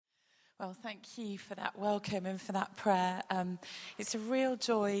Well, thank you for that welcome and for that prayer. It's a real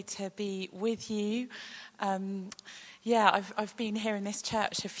joy to be with you. I've been here in this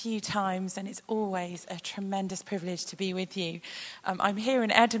church a few times, and it's always a tremendous privilege to be with you. I'm here in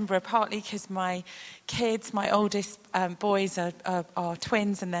Edinburgh partly because my kids, my oldest boys are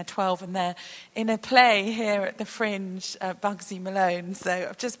twins, and they're 12, and they're in a play here at the Fringe, Bugsy Malone. So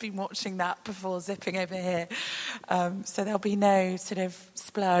I've just been watching that before zipping over here. So there'll be no sort of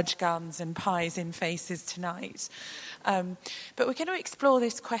splurge guns and pies in faces tonight. But we're going to explore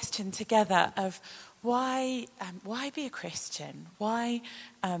this question together of why be a Christian? Why,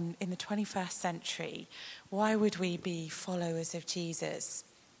 in the 21st century, why would we be followers of Jesus?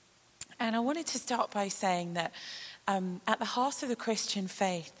 And I wanted to start by saying that at the heart of the Christian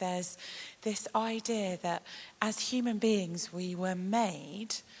faith, there's this idea that as human beings, we were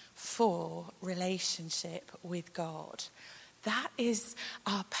made for relationship with God. That is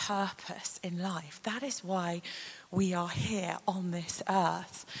our purpose in life. That is why we are here on this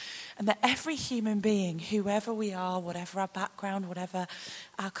earth. And that every human being, whoever we are, whatever our background, whatever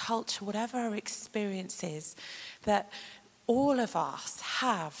our culture, whatever our experiences, that all of us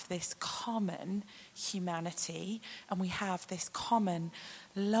have this common humanity, and we have this common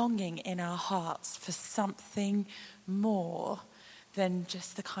longing in our hearts for something more than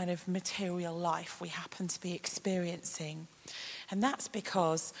just the kind of material life we happen to be experiencing. And that's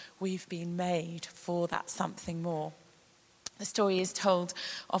because we've been made for that something more. The story is told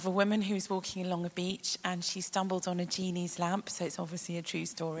of a woman who was walking along a beach, and she stumbled on a genie's lamp, so it's obviously a true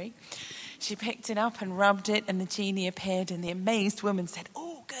story. She picked it up and rubbed it, and the genie appeared, and the amazed woman said,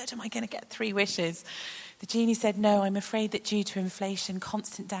 "Oh, good, am I going to get 3 wishes?" The genie said, "No, I'm afraid that due to inflation,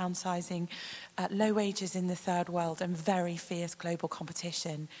 constant downsizing, low wages in the third world, and very fierce global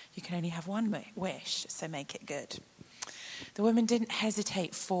competition, you can only have 1 wish, so make it good." The woman didn't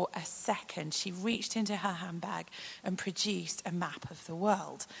hesitate for a second. She reached into her handbag and produced a map of the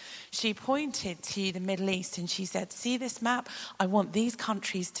world. She pointed to the Middle East and she said, "See this map? I want these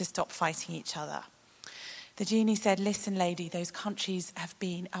countries to stop fighting each other." The genie said, "Listen, lady, those countries have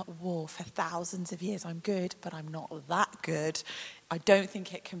been at war for thousands of years. I'm good, but I'm not that good. I don't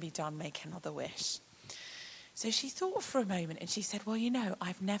think it can be done. Make another wish." So she thought for a moment and she said, "Well,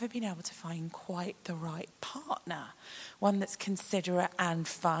 I've never been able to find quite the right partner. One that's considerate and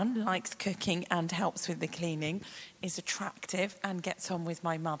fun, likes cooking and helps with the cleaning, is attractive and gets on with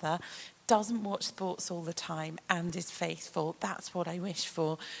my mother, doesn't watch sports all the time and is faithful. That's what I wish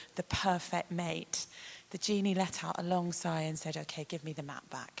for, the perfect mate." The genie let out a long sigh and said, "Okay, give me the map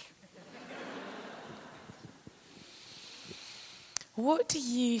back." What do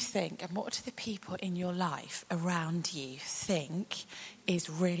you think, and what do the people in your life around you think is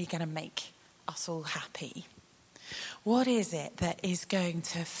really going to make us all happy? What is it that is going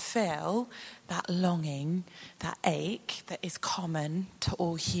to fill that longing, that ache that is common to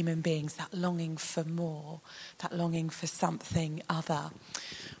all human beings, that longing for more, that longing for something other?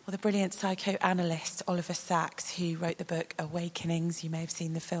 Well, the brilliant psychoanalyst Oliver Sacks, who wrote the book Awakenings, you may have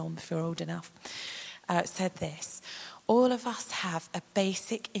seen the film if you're old enough, said this: "All of us have a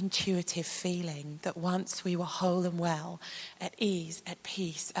basic intuitive feeling that once we were whole and well, at ease, at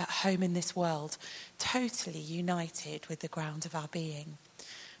peace, at home in this world, totally united with the ground of our being.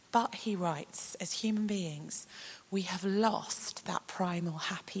 But," he writes, "as human beings, we have lost that primal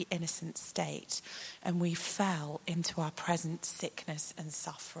happy innocent state, and we fell into our present sickness and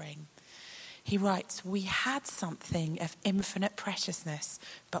suffering." He writes, "We had something of infinite preciousness,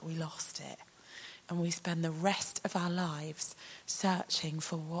 but we lost it. And we spend the rest of our lives searching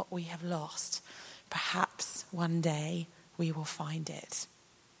for what we have lost. Perhaps one day we will find it."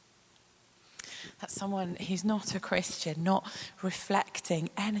 That's someone who's not a Christian, not reflecting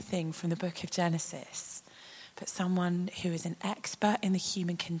anything from the book of Genesis, but someone who is an expert in the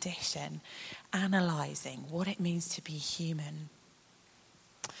human condition, analysing what it means to be human.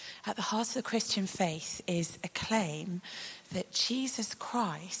 At the heart of the Christian faith is a claim that Jesus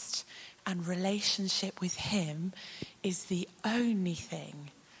Christ and relationship with him is the only thing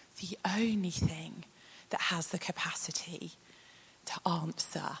that has the capacity to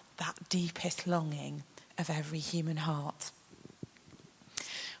answer that deepest longing of every human heart.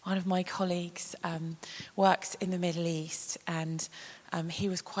 One of my colleagues works in the Middle East, and he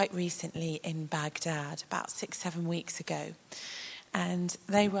was quite recently in Baghdad, about 6-7 weeks ago. And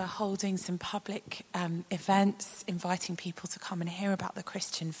they were holding some public events, inviting people to come and hear about the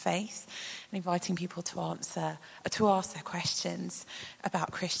Christian faith, and inviting people to ask their questions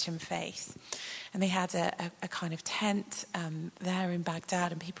about Christian faith. And they had a kind of tent there in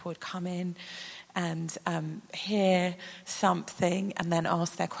Baghdad, and people would come in and hear something and then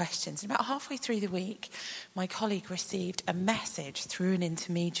ask their questions. And about halfway through the week, my colleague received a message through an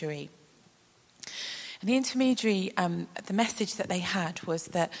intermediary. And the intermediary, the message that they had was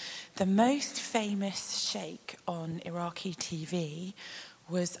that the most famous sheikh on Iraqi TV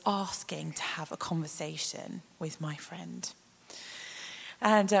was asking to have a conversation with my friend.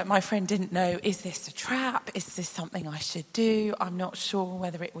 And my friend didn't know, is this a trap? Is this something I should do? I'm not sure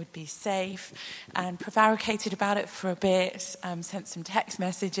whether it would be safe. And prevaricated about it for a bit, sent some text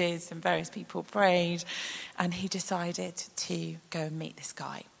messages, and various people prayed. And he decided to go and meet this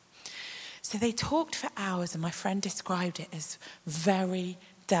guy. So they talked for hours, and my friend described it as very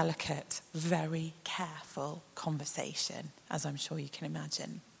delicate, very careful conversation, as I'm sure you can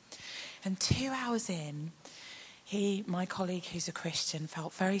imagine. And 2 hours in, my colleague who's a Christian,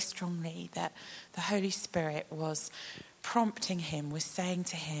 felt very strongly that the Holy Spirit was prompting him, was saying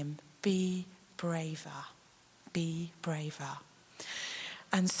to him, be braver, be braver.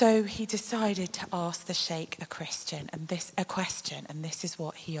 And so he decided to ask the sheikh a question, and this is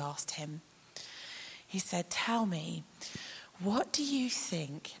what he asked him. He said, tell me, what do you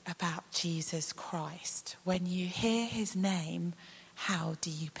think about Jesus Christ? When you hear his name, how do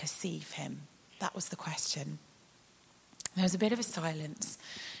you perceive him? That was the question. There was a bit of a silence,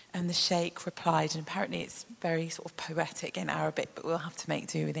 and the sheikh replied, and apparently it's very sort of poetic in Arabic, but we'll have to make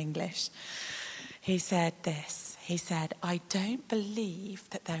do with English. He said this, he said, I don't believe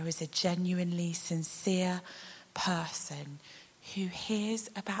that there is a genuinely sincere person who hears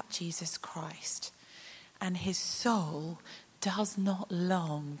about Jesus Christ and his soul does not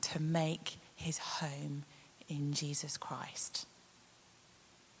long to make his home in Jesus Christ.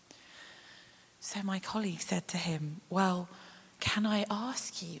 So my colleague said to him, well, can I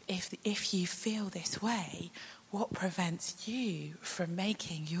ask you, if you feel this way, what prevents you from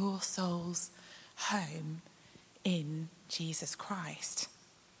making your soul's home in Jesus Christ?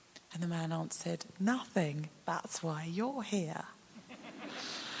 And the man answered, nothing. That's why you're here.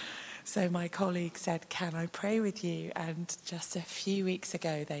 So my colleague said, can I pray with you? And just a few weeks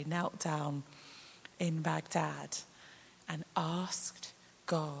ago, they knelt down in Baghdad and asked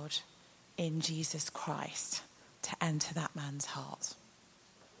God in Jesus Christ to enter that man's heart.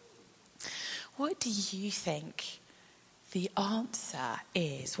 What do you think the answer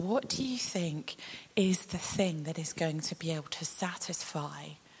is? What do you think is the thing that is going to be able to satisfy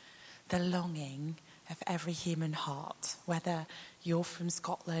the longing of every human heart, whether you're from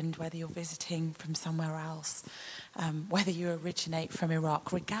Scotland, whether you're visiting from somewhere else, whether you originate from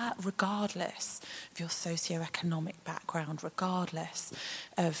Iraq, regardless of your socioeconomic background, regardless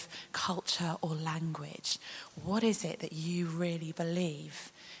of culture or language, what is it that you really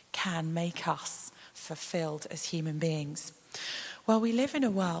believe can make us fulfilled as human beings? Well, we live in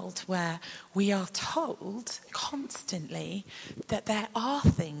a world where we are told constantly that there are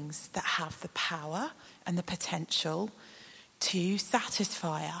things that have the power and the potential to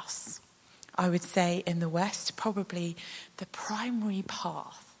satisfy us. I would say in the West, probably the primary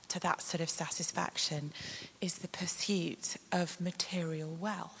path to that sort of satisfaction is the pursuit of material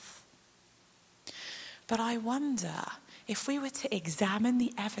wealth. But I wonder if we were to examine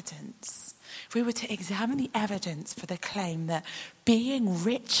the evidence, for the claim that being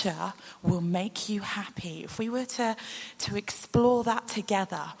richer will make you happy, if we were to explore that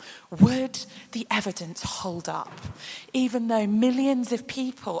together, would the evidence hold up? Even though millions of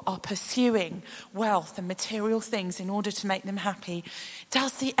people are pursuing wealth and material things in order to make them happy,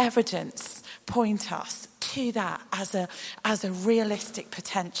 does the evidence point us to that as a realistic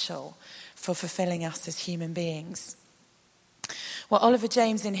potential for fulfilling us as human beings? Well, Oliver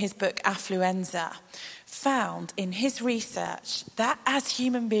James, in his book Affluenza, found in his research that as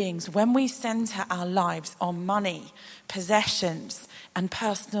human beings, when we center our lives on money, possessions, and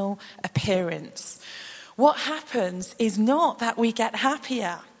personal appearance, what happens is not that we get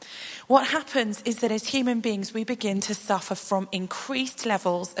happier. What happens is that as human beings, we begin to suffer from increased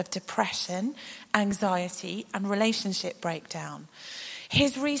levels of depression, anxiety, and relationship breakdown.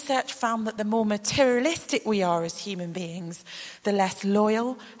 His research found that the more materialistic we are as human beings, the less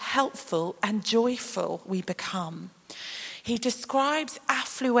loyal, helpful, and joyful we become. He describes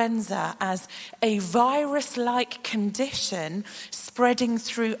affluenza as a virus-like condition spreading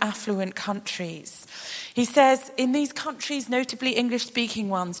through affluent countries. He says, in these countries, notably English-speaking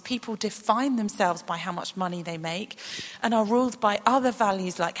ones, people define themselves by how much money they make and are ruled by other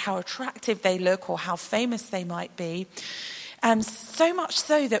values like how attractive they look or how famous they might be. And so much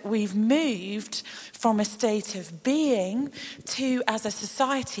so that we've moved from a state of being to, as a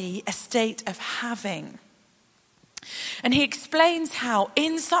society, a state of having. And he explains how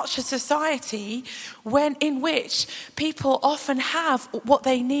in such a society, in which people often have what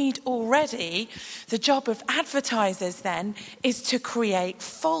they need already, the job of advertisers then is to create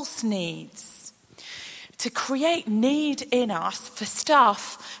false needs. To create need in us for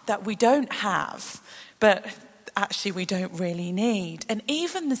stuff that we don't have, but actually we don't really need. And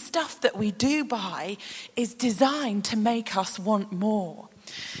even the stuff that we do buy is designed to make us want more.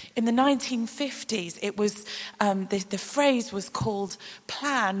 In the 1950s, it was the phrase was called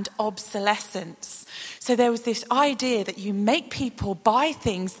planned obsolescence. So there was this idea that you make people buy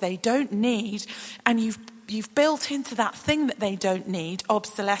things they don't need, and you've built into that thing that they don't need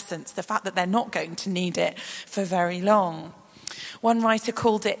obsolescence, the fact that they're not going to need it for very long. One writer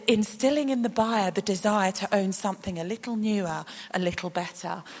called it instilling in the buyer the desire to own something a little newer, a little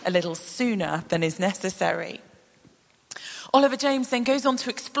better, a little sooner than is necessary. Oliver James then goes on to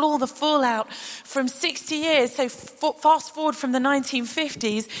explore the fallout from 60 years, so fast forward from the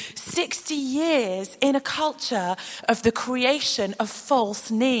 1950s, 60 years in a culture of the creation of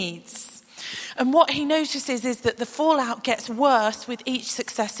false needs. And what he notices is that the fallout gets worse with each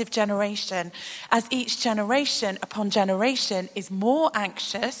successive generation, as each generation upon generation is more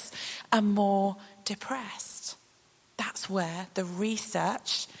anxious and more depressed. That's where the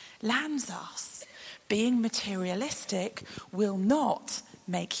research lands us. Being materialistic will not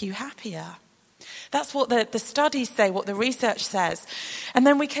make you happier. That's what the studies say, what the research says. And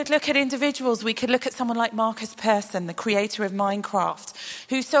then we could look at individuals. We could look at someone like Marcus Persson, the creator of Minecraft,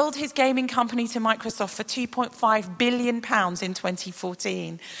 who sold his gaming company to Microsoft for £2.5 billion in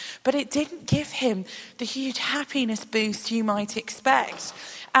 2014. But it didn't give him the huge happiness boost you might expect,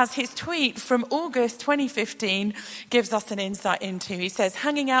 as his tweet from August 2015 gives us an insight into. He says,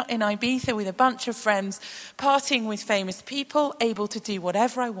 hanging out in Ibiza with a bunch of friends, partying with famous people, able to do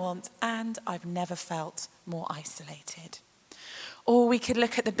whatever I want, and I've never felt more isolated. Or we could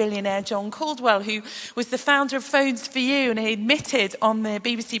look at the billionaire John Caldwell, who was the founder of Phones for You, and he admitted on the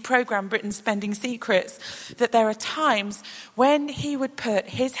BBC programme Britain's Spending Secrets that there are times when he would put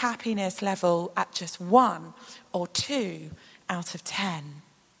his happiness level at just 1 or 2 out of 10.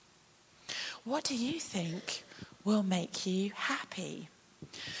 What do you think will make you happy?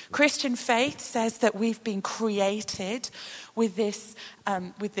 Christian faith says that we've been created with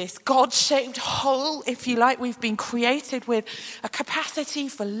this God-shaped hole, if you like. We've been created with a capacity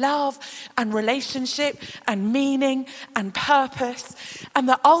for love and relationship and meaning and purpose, and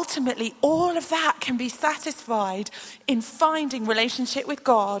that ultimately all of that can be satisfied in finding relationship with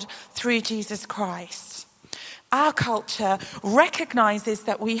God through Jesus Christ. Our culture recognizes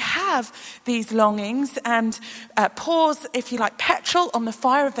that we have these longings and pours, if you like, petrol on the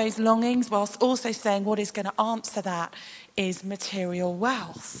fire of those longings, whilst also saying what is going to answer that is material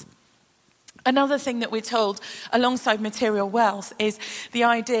wealth. Another thing that we're told alongside material wealth is the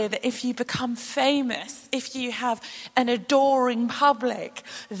idea that if you become famous, if you have an adoring public,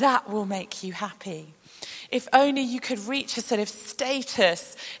 that will make you happy. If only you could reach a sort of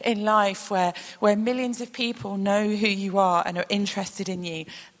status in life where millions of people know who you are and are interested in you,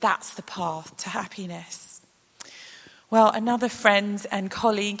 that's the path to happiness. Well, another friend and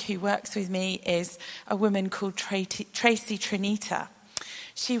colleague who works with me is a woman called Tracy Trinita.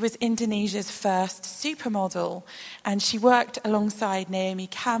 She was Indonesia's first supermodel, and she worked alongside Naomi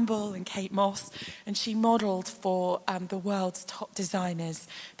Campbell and Kate Moss, and she modelled for the world's top designers,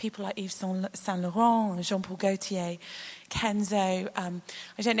 people like Yves Saint Laurent, Jean-Paul Gaultier, Kenzo.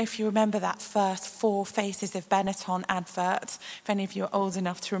 I don't know if you remember that first 4 Faces of Benetton advert. If any of you are old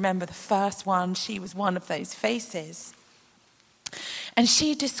enough to remember the first one, she was one of those faces. And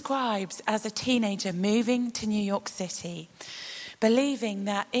she describes as a teenager moving to New York City, believing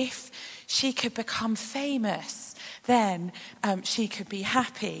that if she could become famous, then she could be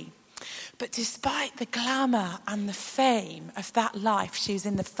happy. But despite the glamour and the fame of that life, she was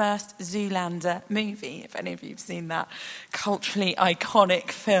in the first Zoolander movie, if any of you have seen that culturally iconic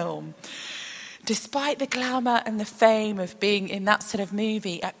film. Despite the glamour and the fame of being in that sort of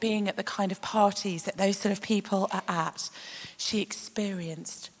movie, at being at the kind of parties that those sort of people are at, she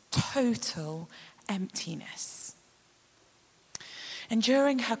experienced total emptiness. And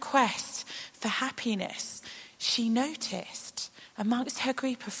during her quest for happiness, she noticed amongst her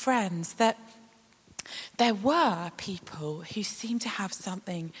group of friends that there were people who seemed to have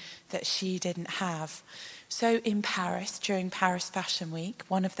something that she didn't have. So in Paris, during Paris Fashion Week,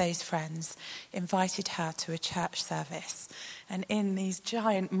 one of those friends invited her to a church service. And in these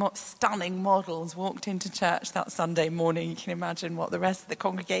giant, stunning models walked into church that Sunday morning. You can imagine what the rest of the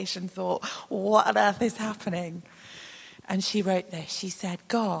congregation thought. What on earth is happening? And she wrote this. She said,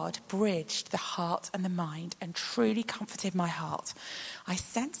 God bridged the heart and the mind and truly comforted my heart. I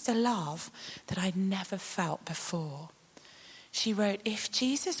sensed a love that I'd never felt before. She wrote, if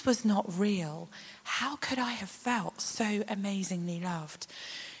Jesus was not real, how could I have felt so amazingly loved?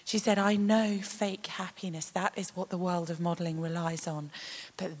 She said, I know fake happiness, that is what the world of modelling relies on.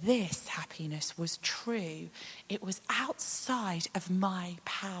 But this happiness was true. It was outside of my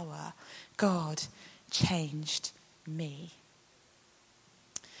power. God changed me.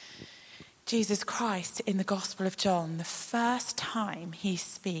 Jesus Christ in the Gospel of John, the first time he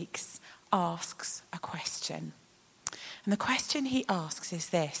speaks, asks a question. And the question he asks is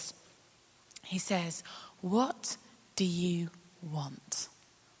this. He says, what do you want?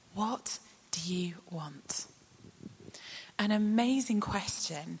 What do you want? An amazing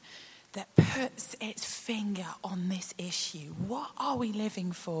question that puts its finger on this issue. What are we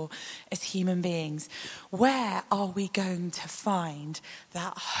living for as human beings? Where are we going to find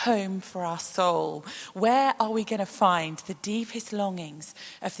that home for our soul? Where are we going to find the deepest longings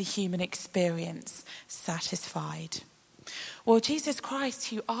of the human experience satisfied? Well, Jesus Christ,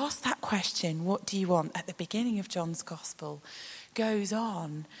 who asked that question, what do you want, at the beginning of John's Gospel, goes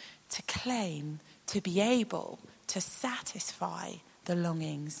on to claim to be able to satisfy the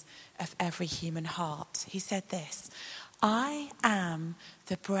longings of every human heart. He said this, I am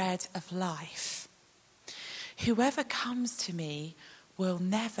the bread of life. Whoever comes to me will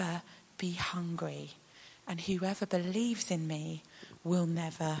never be hungry, and whoever believes in me will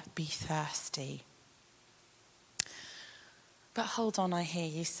never be thirsty. But hold on, I hear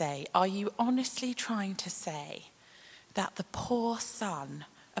you say, are you honestly trying to say that the poor son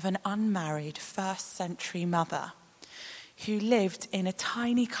of an unmarried first century mother who lived in a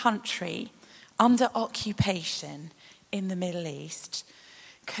tiny country under occupation in the Middle East,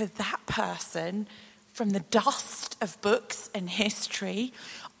 could that person from the dust of books and history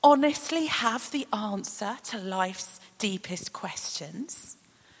honestly have the answer to life's deepest questions?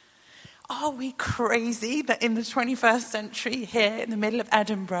 Are we crazy that in the 21st century here in the middle of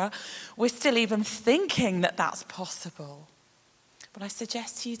Edinburgh, we're still even thinking that that's possible? But I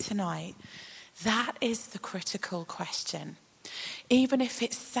suggest to you tonight, that is the critical question. Even if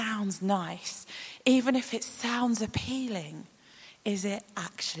it sounds nice, even if it sounds appealing, is it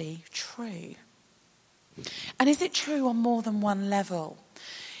actually true? And is it true on more than one level?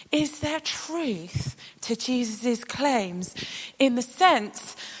 Is there truth to Jesus' claims in the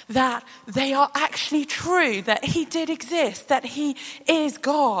sense that they are actually true, that he did exist, that he is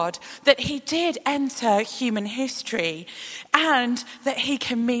God, that he did enter human history, and that he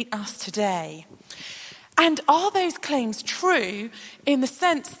can meet us today? And are those claims true in the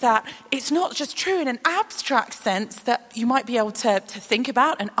sense that it's not just true in an abstract sense that you might be able to think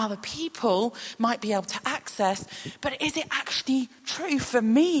about and other people might be able to access, but is it actually true for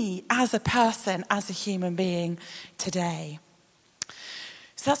me as a person, as a human being today?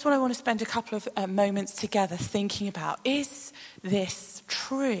 So that's what I want to spend a couple of moments together thinking about. Is this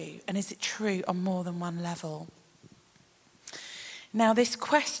true? And is it true on more than one level? Now, this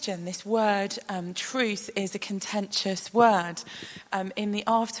question, this word, truth, is a contentious word. In the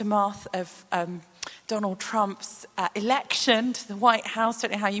aftermath of Donald Trump's election to the White House, I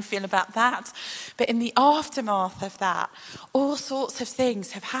don't know how you feel about that, but in the aftermath of that, all sorts of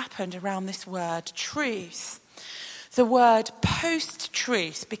things have happened around this word, truth. The word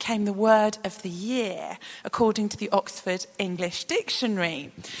post-truth became the word of the year, according to the Oxford English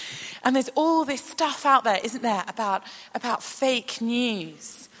Dictionary. And there's all this stuff out there, isn't there, about fake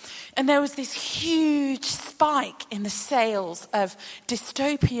news. And there was this huge spike in the sales of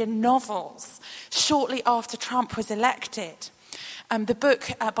dystopian novels shortly after Trump was elected. The book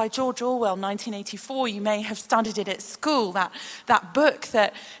by George Orwell, 1984, you may have studied it at school, that book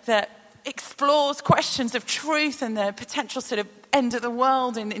that explores questions of truth and the potential sort of end of the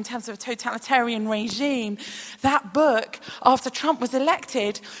world in terms of a totalitarian regime. That book, after Trump was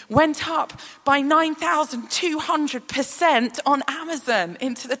elected, went up by 9,200% on Amazon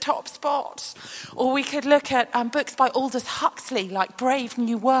into the top spot. Or we could look at books by Aldous Huxley, like Brave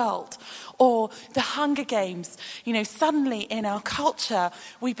New World, or The Hunger Games. You know, suddenly in our culture,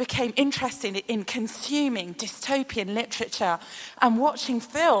 we became interested in consuming dystopian literature and watching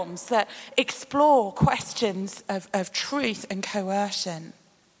films that explore questions of truth and coercion.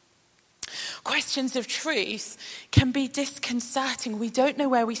 Questions of truth can be disconcerting. We don't know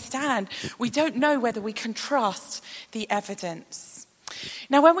where we stand. We don't know whether we can trust the evidence.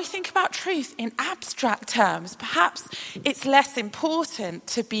 Now, when we think about truth in abstract terms, perhaps it's less important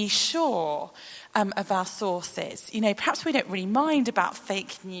to be sure of our sources. Perhaps we don't really mind about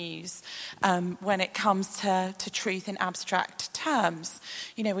fake news when it comes to truth in abstract terms.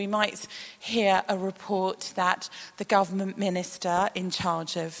 We might hear a report that the government minister in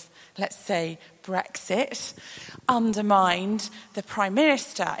charge of, let's say, Brexit, undermined the Prime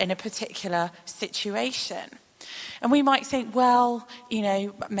Minister in a particular situation. And we might think, well,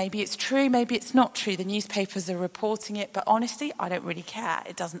 maybe it's true, maybe it's not true. The newspapers are reporting it, but honestly, I don't really care.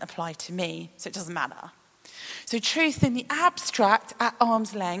 It doesn't apply to me, so it doesn't matter. So truth in the abstract, at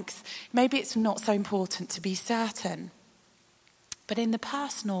arm's length, maybe it's not so important to be certain. But in the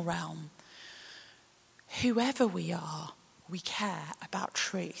personal realm, whoever we are, we care about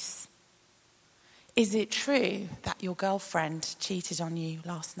truth. Is it true that your girlfriend cheated on you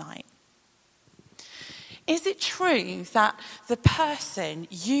last night? Is it true that the person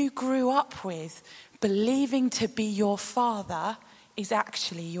you grew up with believing to be your father is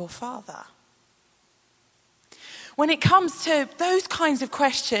actually your father? When it comes to those kinds of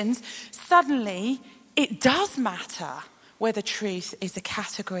questions, suddenly it does matter whether truth is a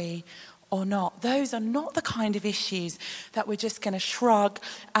category or not. Those are not the kind of issues that we're just going to shrug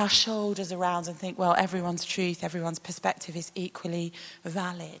our shoulders around and think, well, everyone's truth, everyone's perspective is equally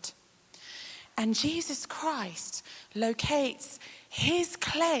valid. And Jesus Christ locates his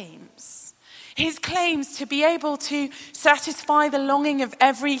claims to be able to satisfy the longing of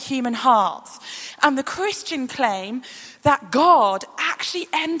every human heart. And the Christian claim that God actually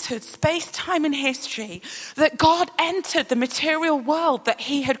entered space, time, and history, that God entered the material world that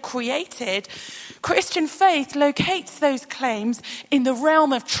he had created. Christian faith locates those claims in the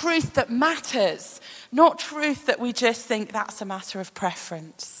realm of truth that matters, not truth that we just think that's a matter of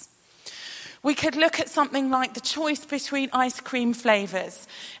preference. We could look at something like the choice between ice cream flavors.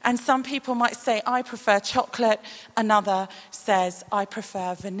 And some people might say, I prefer chocolate. Another says, I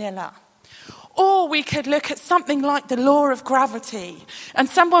prefer vanilla. Or we could look at something like the law of gravity. And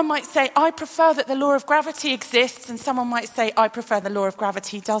someone might say, I prefer that the law of gravity exists. And someone might say, I prefer the law of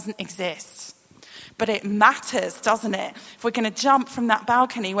gravity doesn't exist. But it matters, doesn't it? If we're going to jump from that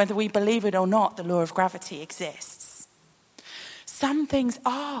balcony, whether we believe it or not, the law of gravity exists. Some things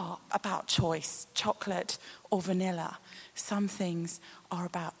are about choice, chocolate or vanilla. Some things are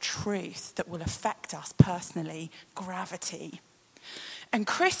about truth that will affect us personally, gravity. And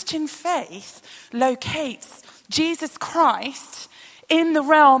Christian faith locates Jesus Christ in the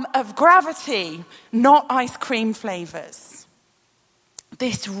realm of gravity, not ice cream flavors.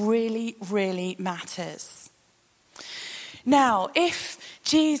 This really, really matters. Now, if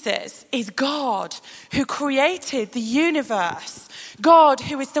Jesus is God who created the universe, God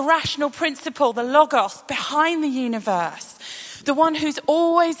who is the rational principle, the logos behind the universe, the one who's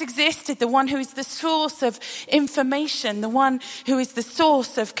always existed, the one who is the source of information, the one who is the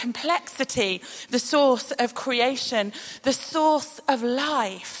source of complexity, the source of creation, the source of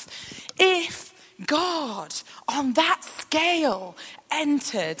life. If God on that scale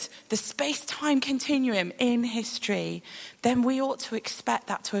entered the space-time continuum in history, then we ought to expect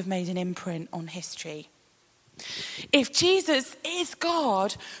that to have made an imprint on history. If Jesus is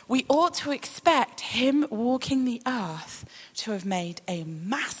God, we ought to expect him walking the earth to have made a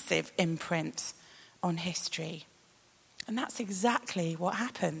massive imprint on history. And that's exactly what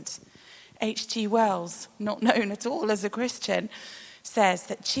happened. H.G. Wells, not known at all as a Christian, says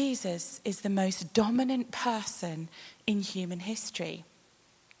that Jesus is the most dominant person in human history.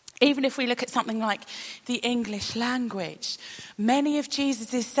 Even if we look at something like the English language, many of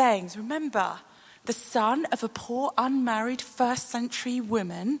Jesus' sayings, remember, the son of a poor, unmarried first-century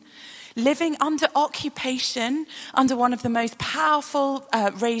woman living under occupation under one of the most powerful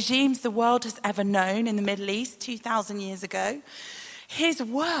regimes the world has ever known in the Middle East 2,000 years ago. His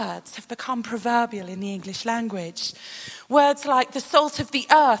words have become proverbial in the English language. Words like the salt of the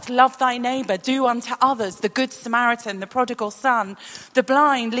earth, love thy neighbor, do unto others, the good Samaritan, the prodigal son, the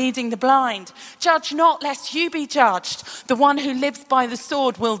blind leading the blind. Judge not lest you be judged. The one who lives by the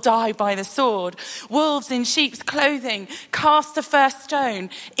sword will die by the sword. Wolves in sheep's clothing, cast the first stone,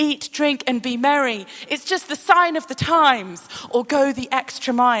 eat, drink and be merry. It's just the sign of the times, or go the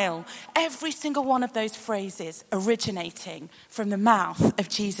extra mile. Every single one of those phrases originating from the mouth of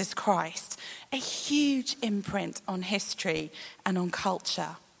Jesus Christ. A huge imprint on history and on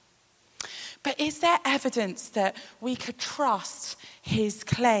culture. But is there evidence that we could trust his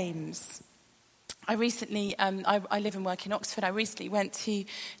claims? I recently, I live and work in Oxford. I recently went to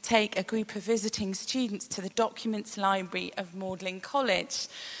take a group of visiting students to the Documents Library of Magdalen College.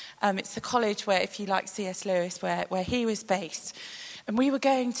 It's the college where, if you like C.S. Lewis, where he was based. And we were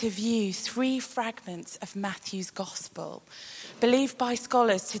going to view 3 fragments of Matthew's Gospel, believed by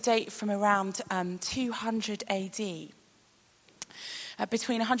scholars to date from around 200 AD,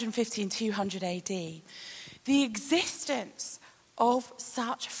 between 150 and 200 AD. The existence of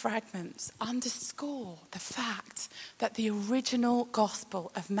such fragments underscore the fact that the original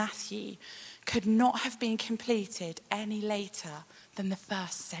Gospel of Matthew could not have been completed any later than the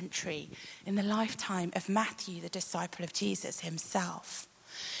 1st century, in the lifetime of Matthew, the disciple of Jesus himself.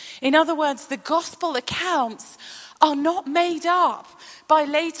 In other words, the gospel accounts are not made up by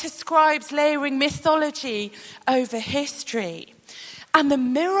later scribes layering mythology over history. And the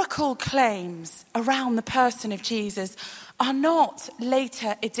miracle claims around the person of Jesus are not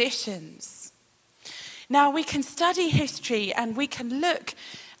later additions. Now, we can study history and we can look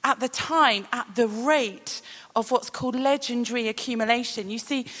at the time, at the rate of what's called legendary accumulation. You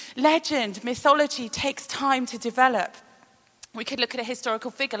see, legend, mythology takes time to develop. We could look at a historical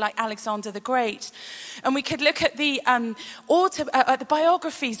figure like Alexander the Great, and we could look at the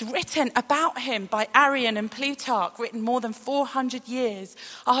biographies written about him by Arrian and Plutarch, written more than 400 years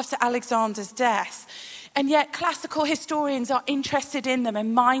after Alexander's death. And yet classical historians are interested in them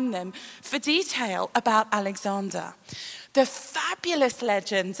and mine them for detail about Alexander. The fabulous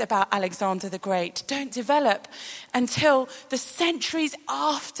legends about Alexander the Great don't develop until the centuries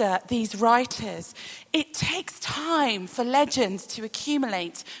after these writers. It takes time for legends to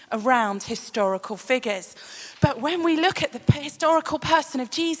accumulate around historical figures. But when we look at the historical person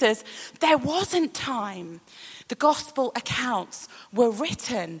of Jesus, there wasn't time. The gospel accounts were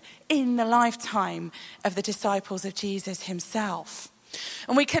written in the lifetime of the disciples of Jesus himself.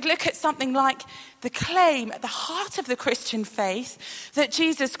 And we could look at something like the claim at the heart of the Christian faith that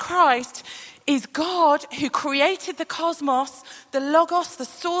Jesus Christ is God who created the cosmos, the logos, the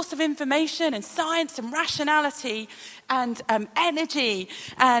source of information and science and rationality and energy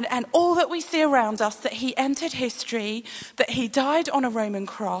and all that we see around us, that he entered history, that he died on a Roman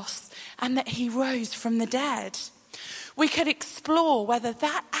cross, and that he rose from the dead. We could explore whether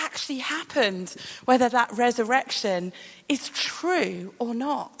that actually happened, whether that resurrection is true or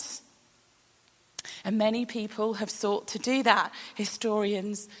not. And many people have sought to do that.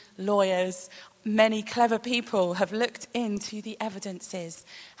 Historians, lawyers, many clever people have looked into the evidences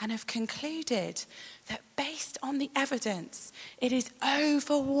and have concluded that based on the evidence, it is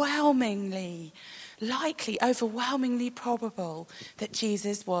overwhelmingly likely, overwhelmingly probable that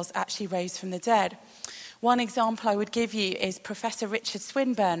Jesus was actually raised from the dead. One example I would give you is Professor Richard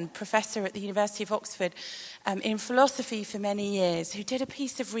Swinburne, professor at the University of Oxford in philosophy for many years, who did a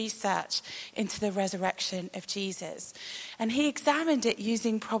piece of research into the resurrection of Jesus. And he examined it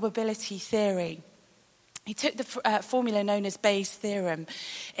using probability theory. He took the formula known as Bayes' theorem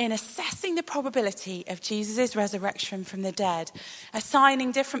in assessing the probability of Jesus' resurrection from the dead,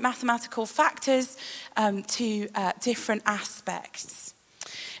 assigning different mathematical factors to different aspects,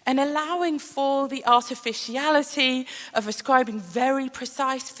 and allowing for the artificiality of ascribing very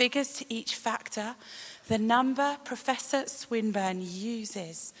precise figures to each factor. The number Professor Swinburne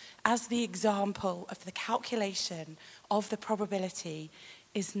uses as the example of the calculation of the probability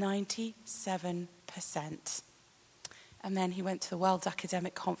is 97%. And then he went to the World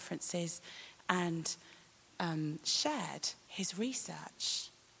Academic Conferences and shared his research.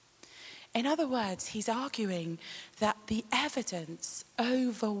 In other words, he's arguing that the evidence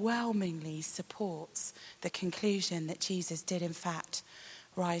overwhelmingly supports the conclusion that Jesus did in fact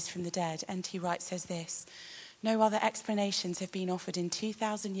rise from the dead. N.T. Wright says this: "No other explanations have been offered in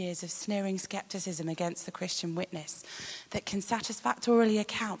 2,000 years of sneering skepticism against the Christian witness that can satisfactorily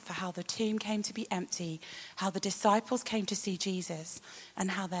account for how the tomb came to be empty, how the disciples came to see Jesus,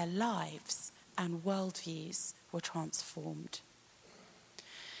 and how their lives and worldviews were transformed."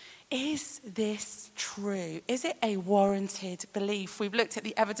 Is this true? Is it a warranted belief? We've looked at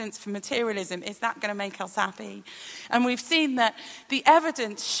the evidence for materialism. Is that going to make us happy? And we've seen that the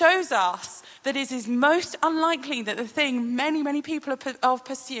evidence shows us that it is most unlikely that the thing many, many people are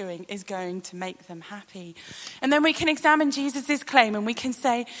pursuing is going to make them happy. And then we can examine Jesus' claim and we can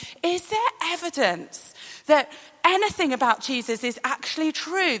say, is there evidence that anything about Jesus is actually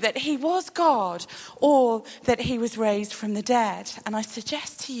true, that he was God or that he was raised from the dead? And I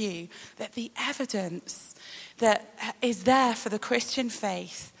suggest to you that the evidence that is there for the Christian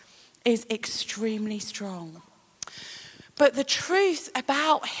faith is extremely strong. But the truth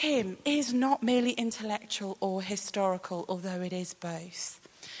about him is not merely intellectual or historical, although it is both.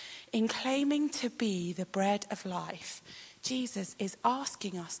 In claiming to be the bread of life, Jesus is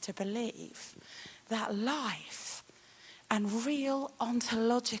asking us to believe that life and real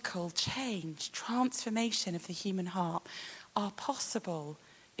ontological change, transformation of the human heart, are possible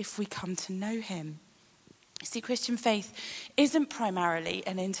if we come to know him. See, Christian faith isn't primarily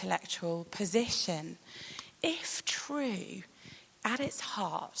an intellectual position. If true, at its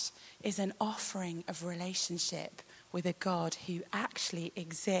heart is an offering of relationship with a God who actually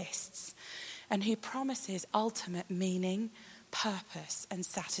exists and who promises ultimate meaning, purpose, and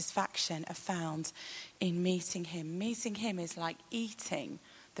satisfaction are found in meeting him. Meeting him is like eating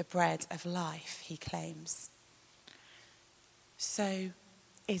the bread of life, he claims. So,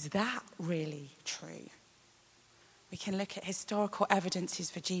 is that really true? We can look at historical evidences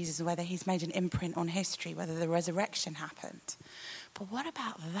for Jesus and whether he's made an imprint on history, whether the resurrection happened. But what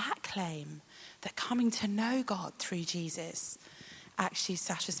about that claim that coming to know God through Jesus actually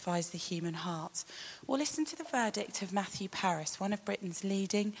satisfies the human heart? Well, listen to the verdict of Matthew Parris, one of Britain's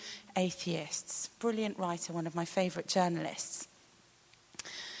leading atheists, brilliant writer, one of my favourite journalists.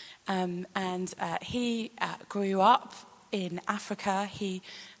 He grew up in Africa. He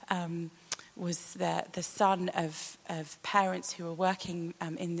was the son of parents who were working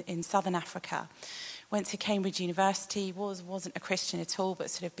in southern Africa. Went to Cambridge University, wasn't a Christian at all, but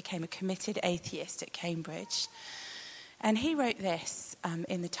sort of became a committed atheist at Cambridge. And he wrote this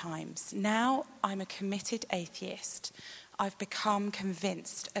in the Times: "Now I'm a committed atheist. I've become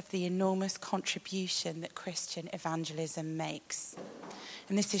convinced of the enormous contribution that Christian evangelism makes.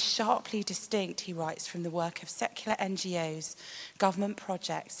 And this is sharply distinct," he writes, "from the work of secular NGOs, government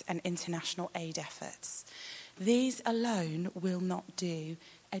projects, and international aid efforts. These alone will not do.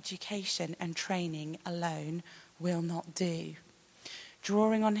 Education and training alone will not do."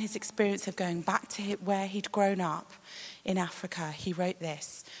 Drawing on his experience of going back to where he'd grown up in Africa, he wrote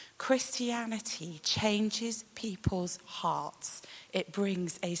this: "Christianity changes people's hearts. It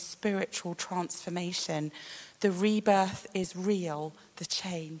brings a spiritual transformation. The rebirth is real. The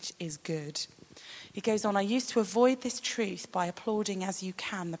change is good." He goes on, "I used to avoid this truth by applauding as you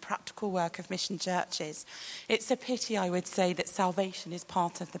can the practical work of mission churches. It's a pity, I would say, that salvation is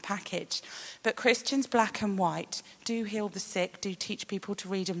part of the package. But Christians, black and white, do heal the sick, do teach people to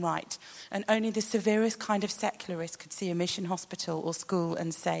read and write. And only the severest kind of secularist could see a mission hospital or school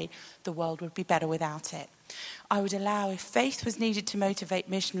and say the world would be better without it. I would allow if faith was needed to motivate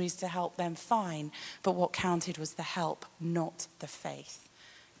missionaries to help them, fine. But what counted was the help, not the faith.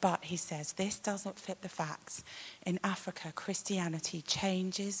 But," he says, "this doesn't fit the facts. In Africa, Christianity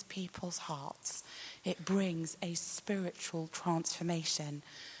changes people's hearts. It brings a spiritual transformation.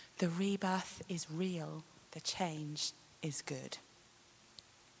 The rebirth is real. The change is good."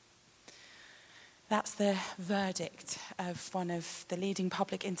 That's the verdict of one of the leading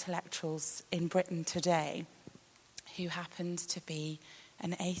public intellectuals in Britain today, who happens to be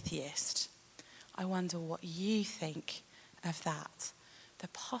an atheist. I wonder what you think of that. The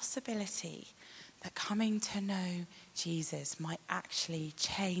possibility that coming to know Jesus might actually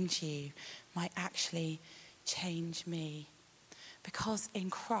change you, might actually change me. Because in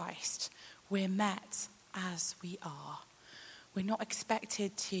Christ, we're met as we are. We're not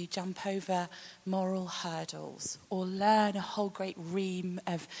expected to jump over moral hurdles or learn a whole great ream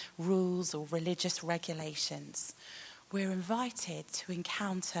of rules or religious regulations. We're invited to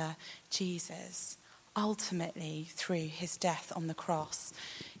encounter Jesus, ultimately through his death on the cross.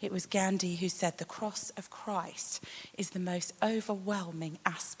 It was Gandhi who said the cross of Christ is the most overwhelming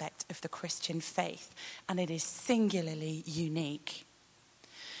aspect of the Christian faith, and it is singularly unique.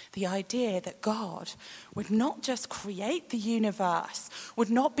 The idea that God would not just create the universe, would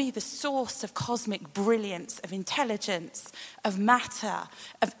not be the source of cosmic brilliance, of intelligence, of matter,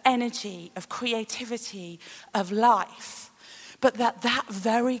 of energy, of creativity, of life, but that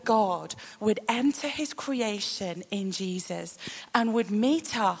very God would enter his creation in Jesus and would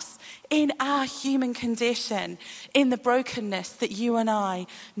meet us in our human condition, in the brokenness that you and I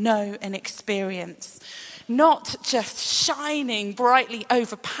know and experience. Not just shining brightly,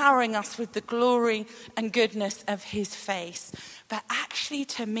 overpowering us with the glory and goodness of his face, but actually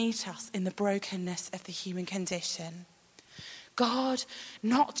to meet us in the brokenness of the human condition. God,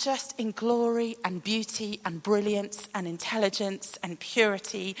 not just in glory and beauty and brilliance and intelligence and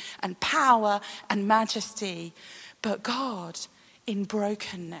purity and power and majesty, but God in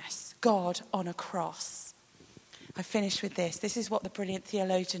brokenness, God on a cross. I finish with this. This is what the brilliant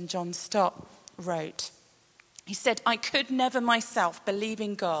theologian John Stott wrote. He said, "I could never myself believe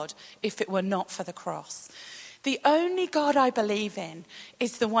in God if it were not for the cross. The only God I believe in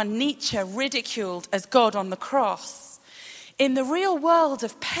is the one Nietzsche ridiculed as God on the cross. In the real world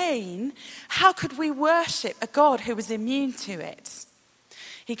of pain, how could we worship a God who was immune to it?"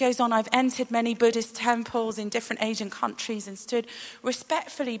 He goes on, I've entered many Buddhist temples in different Asian countries and stood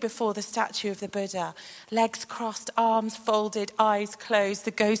respectfully before the statue of the Buddha. Legs crossed, arms folded, eyes closed, the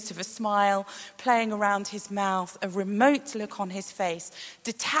ghost of a smile playing around his mouth, a remote look on his face,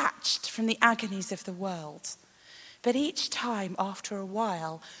 detached from the agonies of the world. But each time, after a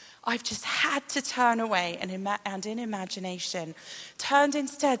while, I've just had to turn away and in imagination turned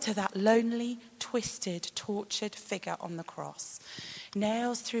instead to that lonely, twisted, tortured figure on the cross.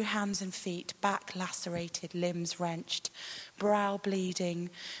 Nails through hands and feet, back lacerated, limbs wrenched, brow bleeding,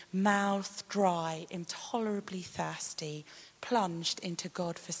 mouth dry, intolerably thirsty, plunged into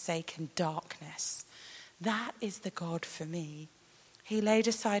God-forsaken darkness. That is the God for me. He laid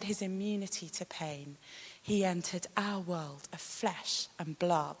aside his immunity to pain. He entered our world of flesh and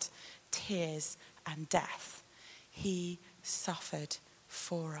blood, tears and death. He suffered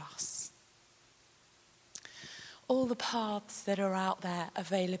for us. All the paths that are out there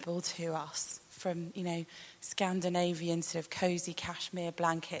available to us, from, Scandinavian sort of cozy cashmere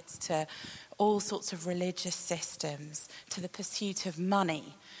blankets to all sorts of religious systems, to the pursuit of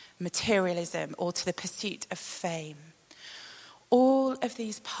money, materialism, or to the pursuit of fame. All of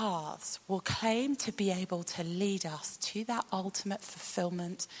these paths will claim to be able to lead us to that ultimate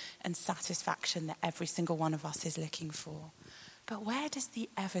fulfillment and satisfaction that every single one of us is looking for. But where does the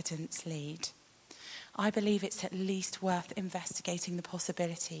evidence lead? I believe it's at least worth investigating the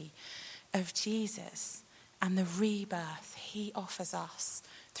possibility of Jesus and the rebirth he offers us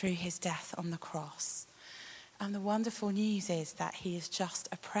through his death on the cross. And the wonderful news is that he is just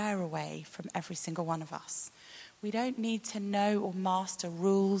a prayer away from every single one of us. We don't need to know or master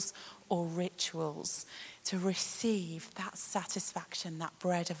rules or rituals to receive that satisfaction, that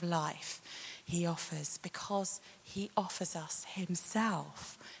bread of life he offers, because he offers us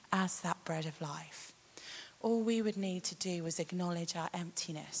himself as that bread of life. All we would need to do was acknowledge our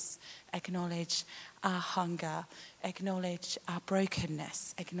emptiness, acknowledge our hunger, acknowledge our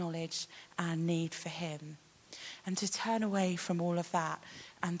brokenness, acknowledge our need for him, and to turn away from all of that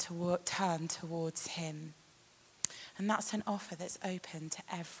and to turn towards him. And that's an offer that's open to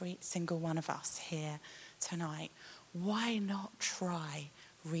every single one of us here tonight. Why not try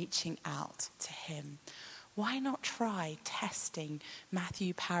reaching out to him? Why not try testing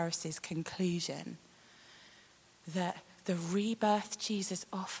Matthew Parris's conclusion that the rebirth Jesus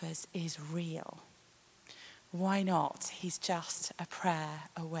offers is real? Why not? He's just a prayer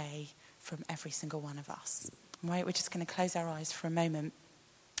away from every single one of us. Right, we're just going to close our eyes for a moment,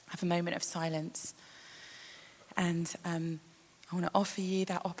 have a moment of silence. And I want to offer you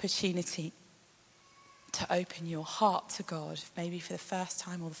that opportunity to open your heart to God, maybe for the first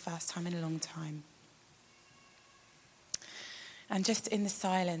time or the first time in a long time. And just in the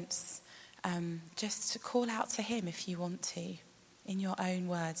silence, just to call out to him if you want to, in your own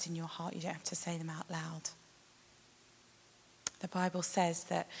words, in your heart. You don't have to say them out loud. The Bible says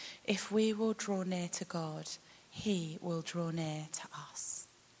that if we will draw near to God, he will draw near to us.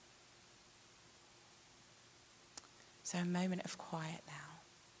 So a moment of quiet now.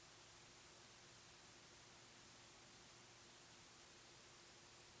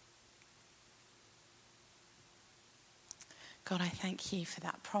 God, I thank you for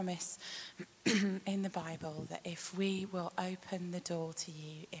that promise in the Bible that if we will open the door to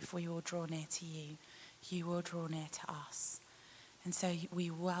you, if we will draw near to you, you will draw near to us. And so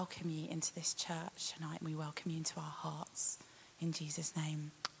we welcome you into this church tonight, and we welcome you into our hearts. In Jesus'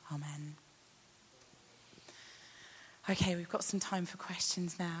 name, amen. Okay, we've got some time for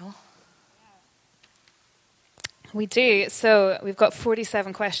questions now. We do. So we've got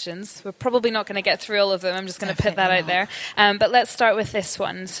 47 questions. We're probably not going to get through all of them. I'm just going to put that out there. But let's start with this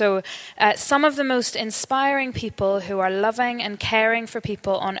one. So some of the most inspiring people who are loving and caring for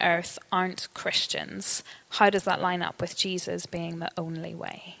people on earth aren't Christians. How does that line up with Jesus being the only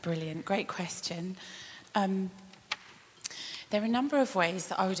way? Brilliant. Great question. There are a number of ways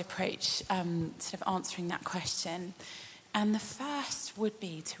that I would approach sort of answering that question. And the first would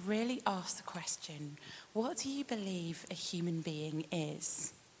be to really ask the question, what do you believe a human being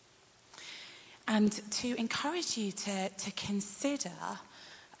is? And to encourage you to consider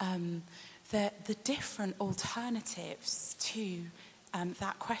the different alternatives to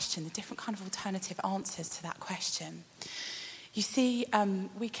that question, the different kind of alternative answers to that question. You see,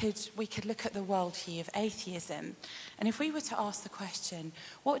 we could look at the worldview of atheism, and if we were to ask the question,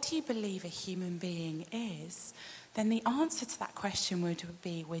 what do you believe a human being is? Then the answer to that question would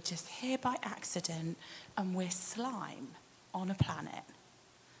be, we're just here by accident and we're slime on a planet,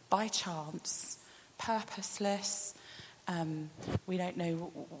 by chance, purposeless, We don't know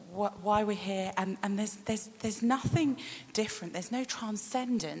why we're here, and there's nothing different. There's no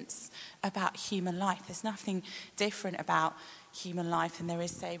transcendence about human life. There's nothing different about human life than there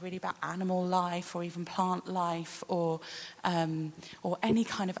is, say, really about animal life or even plant life or any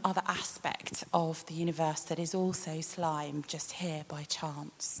kind of other aspect of the universe that is also slime, just here by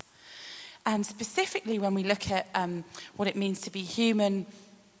chance. And specifically when we look at what it means to be human,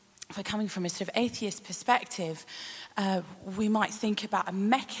 if we're coming from a sort of atheist perspective, we might think about a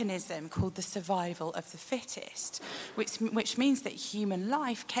mechanism called the survival of the fittest, which means that human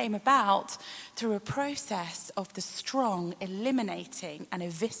life came about through a process of the strong eliminating and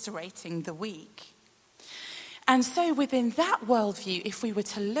eviscerating the weak. And so within that worldview, if we were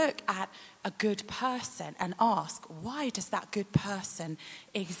to look at a good person and ask, why does that good person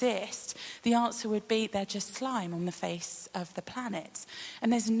exist? The answer would be they're just slime on the face of the planet.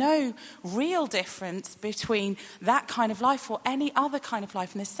 And there's no real difference between that kind of life or any other kind of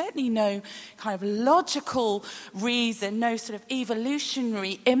life. And there's certainly no kind of logical reason, no sort of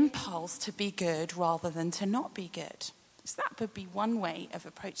evolutionary impulse to be good rather than to not be good. So that would be one way of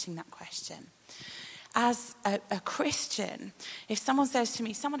approaching that question. As a Christian, if someone says to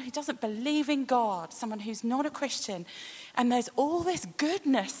me, someone who doesn't believe in God, someone who's not a Christian, and there's all this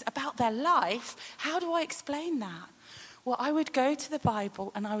goodness about their life, how do I explain that? Well, I would go to the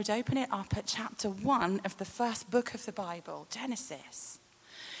Bible and I would open it up at chapter 1 of the first book of the Bible, Genesis.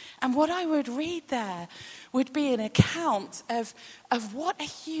 And what I would read there would be an account of what a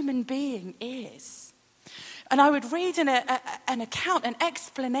human being is. And I would read an account, an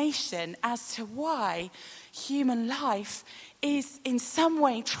explanation as to why human life is in some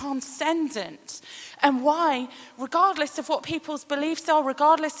way transcendent, and why, regardless of what people's beliefs are,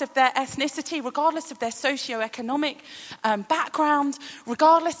 regardless of their ethnicity, regardless of their socioeconomic background,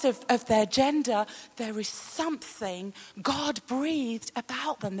 regardless of their gender, there is something God-breathed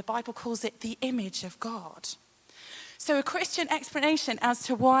about them. The Bible calls it the image of God. So a Christian explanation as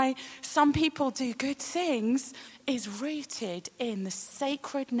to why some people do good things is rooted in the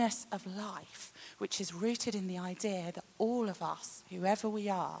sacredness of life, which is rooted in the idea that all of us, whoever we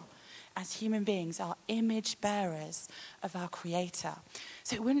are, as human beings, are image bearers of our Creator.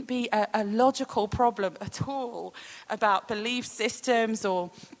 So it wouldn't be a logical problem at all about belief systems or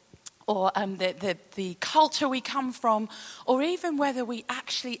the culture we come from, or even whether we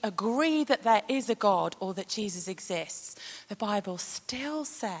actually agree that there is a God or that Jesus exists. The Bible still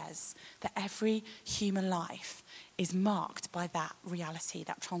says that every human life is marked by that reality,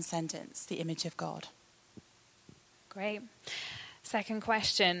 that transcendence, the image of God. Great. Second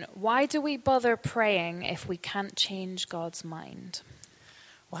question, why do we bother praying if we can't change God's mind?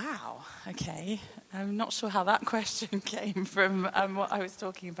 Wow, okay. I'm not sure how that question came from what I was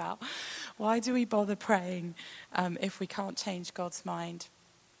talking about. Why do we bother praying if we can't change God's mind?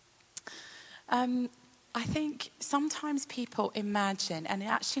 I think sometimes people imagine, and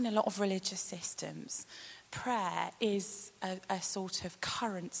actually in a lot of religious systems, prayer is a sort of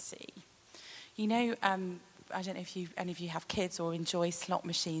currency. You know, I don't know if any of you have kids or enjoy slot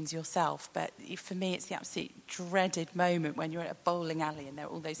machines yourself, but for me it's the absolute dreaded moment when you're at a bowling alley and there are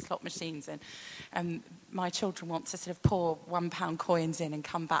all those slot machines and my children want to sort of pour £1 coins in and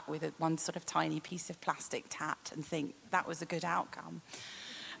come back with one sort of tiny piece of plastic tat and think that was a good outcome.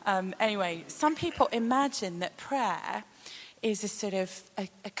 Anyway, some people imagine that prayer is a sort of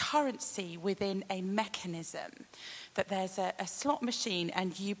a currency within a mechanism, that there's a slot machine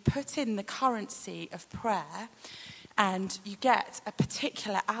and you put in the currency of prayer and you get a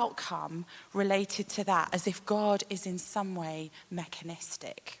particular outcome related to that, as if God is in some way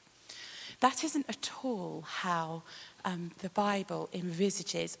mechanistic. That isn't at all how the Bible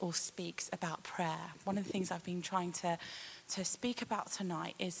envisages or speaks about prayer. One of the things I've been trying to speak about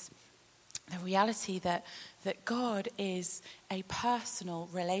tonight is the reality that God is a personal,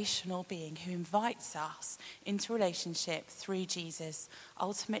 relational being who invites us into relationship through Jesus,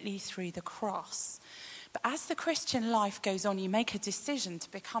 ultimately through the cross. But as the Christian life goes on, you make a decision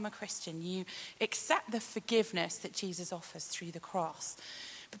to become a Christian. You accept the forgiveness that Jesus offers through the cross.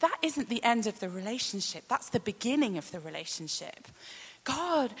 But that isn't the end of the relationship. That's the beginning of the relationship.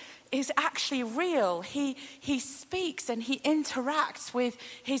 God is actually real. He speaks and he interacts with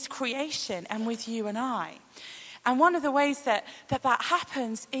his creation and with you and I. And one of the ways that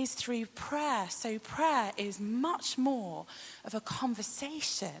happens is through prayer. So prayer is much more of a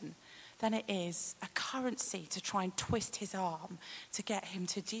conversation than it is a currency to try and twist his arm to get him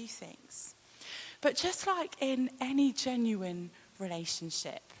to do things. But just like in any genuine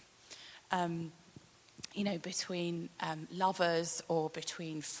relationship, between lovers or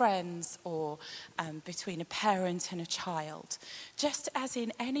between friends or between a parent and a child. Just as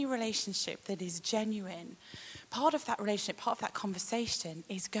in any relationship that is genuine, part of that relationship, part of that conversation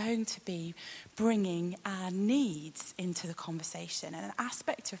is going to be bringing our needs into the conversation. And an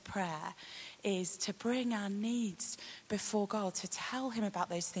aspect of prayer is to bring our needs before God, to tell him about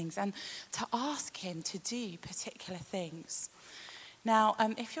those things and to ask him to do particular things. Now,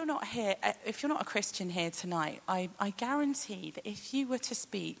 if you're not a Christian here tonight, I guarantee that if you were to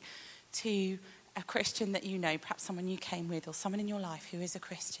speak to a Christian that you know, perhaps someone you came with or someone in your life who is a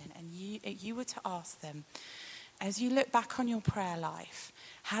Christian, and you were to ask them, as you look back on your prayer life,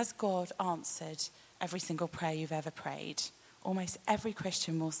 has God answered every single prayer you've ever prayed? Almost every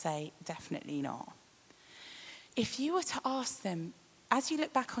Christian will say, definitely not. If you were to ask them, as you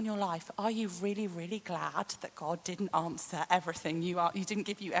look back on your life, are you really, really glad that God didn't answer everything you didn't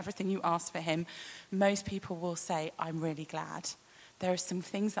give you everything you asked for him? Most people will say, I'm really glad. There are some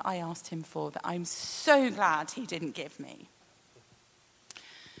things that I asked him for that I'm so glad he didn't give me.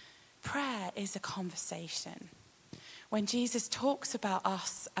 Prayer is a conversation. When Jesus talks about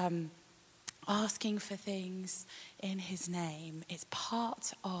us asking for things in his name, it's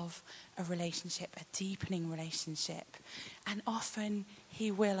part of a relationship, a deepening relationship. And often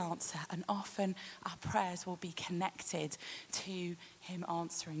he will answer, and often our prayers will be connected to him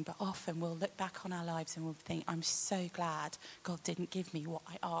answering. But often we'll look back on our lives and we'll think, I'm so glad God didn't give me what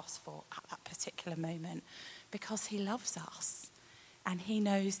I asked for at that particular moment, because he loves us and he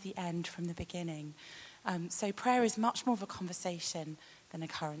knows the end from the beginning. So prayer is much more of a conversation than a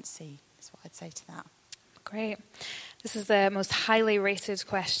currency. That's what I'd say to that. Great. This is the most highly rated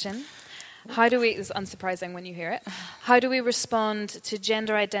question. It's unsurprising when you hear it. How do we respond to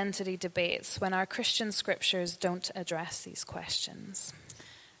gender identity debates when our Christian scriptures don't address these questions?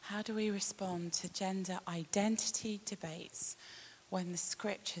 How do we respond to gender identity debates when the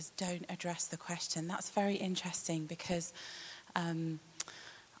scriptures don't address the question? That's very interesting, because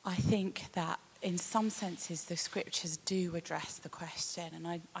I think that in some senses, the scriptures do address the question. And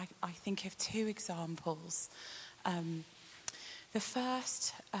I think of two examples. The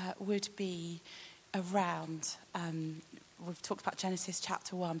first would be around, we've talked about Genesis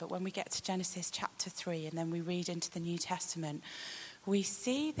chapter 1, but when we get to Genesis chapter 3 and then we read into the New Testament, we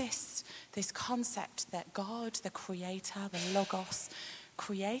see this concept that God, the creator, the Logos,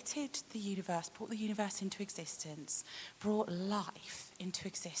 created the universe, brought the universe into existence, brought life into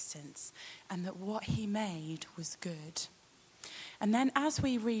existence, and that what he made was good. And then as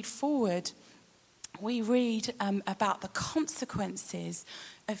we read forward, we read about the consequences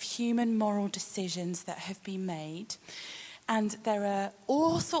of human moral decisions that have been made. And there are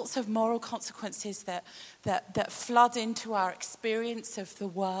all sorts of moral consequences that flood into our experience of the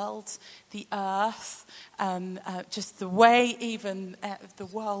world, the earth, just the way even the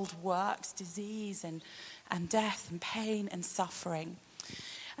world works, disease and death and pain and suffering.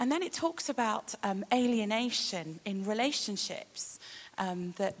 And then it talks about alienation in relationships,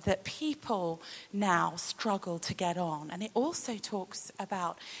 that people now struggle to get on. And it also talks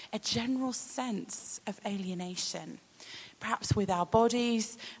about a general sense of alienation, perhaps with our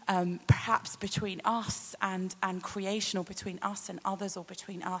bodies, perhaps between us and creation, or between us and others, or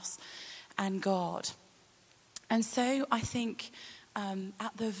between us and God. And so I think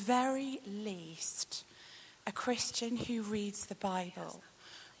at the very least, a Christian who reads the Bible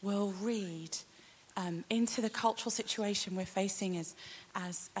will read into the cultural situation we're facing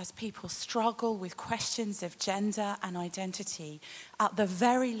as people struggle with questions of gender and identity. At the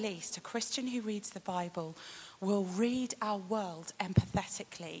very least, a Christian who reads the Bible will read our world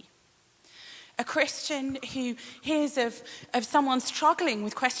empathetically. A Christian who hears of someone struggling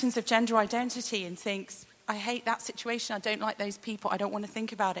with questions of gender identity and thinks, I hate that situation, I don't like those people, I don't want to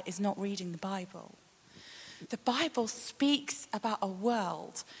think about it, is not reading the Bible. The Bible speaks about a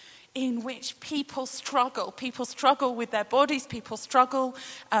world in which people struggle with their bodies, people struggle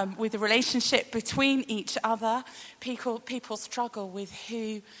with the relationship between each other, people struggle with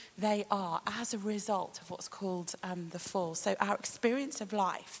who they are as a result of what's called the fall. So our experience of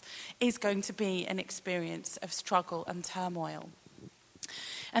life is going to be an experience of struggle and turmoil.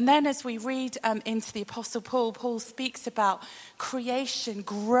 And then as we read into the Apostle Paul, Paul speaks about creation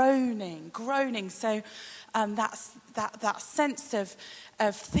groaning. So that's that sense of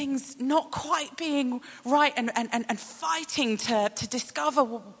things not quite being right and fighting to discover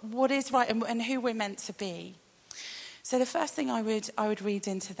what is right and who we're meant to be. So the first thing I would read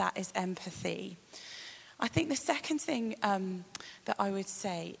into that is empathy. I think the second thing that I would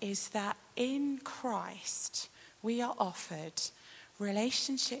say is that in Christ we are offered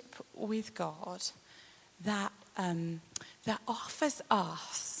relationship with God that offers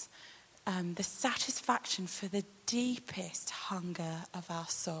us the satisfaction for the deepest hunger of our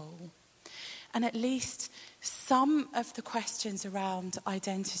soul. And at least some of the questions around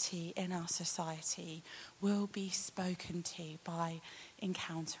identity in our society will be spoken to by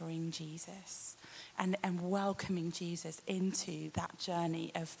encountering Jesus and welcoming Jesus into that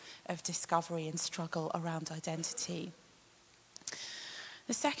journey of discovery and struggle around identity.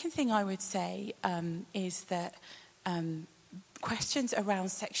 The second thing I would say is that questions around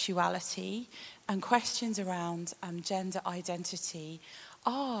sexuality and questions around gender identity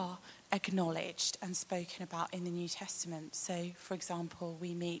are acknowledged and spoken about in the New Testament. So, for example,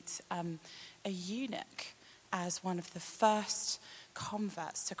 we meet a eunuch as one of the first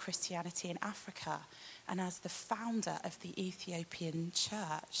converts to Christianity in Africa and as the founder of the Ethiopian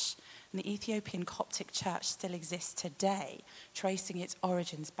church. And the Ethiopian Coptic church still exists today, tracing its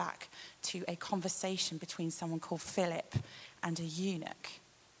origins back to a conversation between someone called Philip and a eunuch.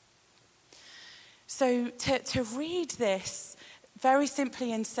 So to read this very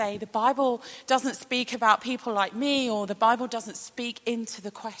simply and say the Bible doesn't speak about people like me, or the Bible doesn't speak into the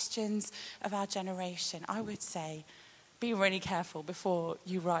questions of our generation, I would say be really careful before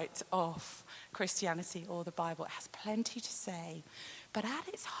you write off Christianity or the Bible. It has plenty to say, but at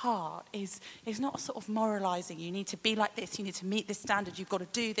its heart is not sort of moralizing. You need to be like this, you need to meet this standard, you've got to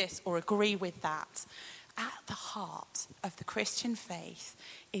do this or agree with that. At the heart of the Christian faith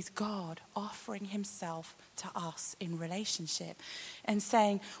is God offering himself to us in relationship and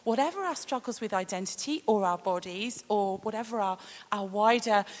saying, whatever our struggles with identity or our bodies or whatever our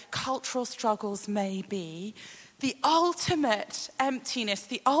wider cultural struggles may be, the ultimate emptiness,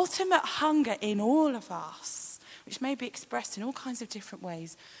 the ultimate hunger in all of us, which may be expressed in all kinds of different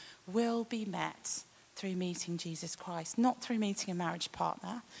ways, will be met through meeting Jesus Christ, not through meeting a marriage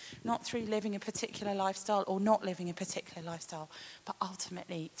partner, not through living a particular lifestyle or not living a particular lifestyle, but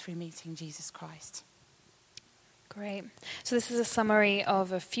ultimately through meeting Jesus Christ. Great. So this is a summary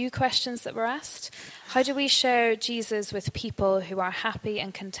of a few questions that were asked. How do we share Jesus with people who are happy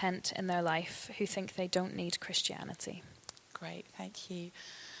and content in their life, who think they don't need Christianity? Great, thank you.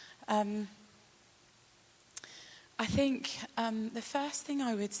 I think the first thing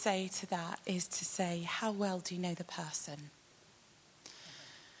I would say to that is to say, how well do you know the person?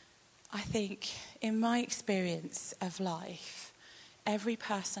 I think in my experience of life, every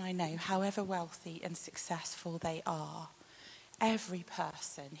person I know, however wealthy and successful they are, every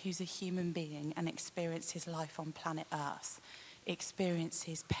person who's a human being and experiences life on planet Earth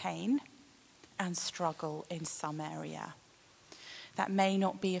experiences pain and struggle in some area. That may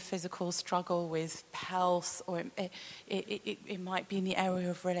not be a physical struggle with health, or it might be in the area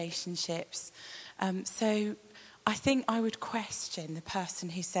of relationships. So I think I would question the person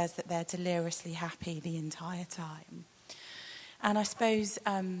who says that they're deliriously happy the entire time. And I suppose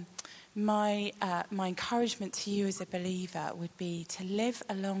my encouragement to you as a believer would be to live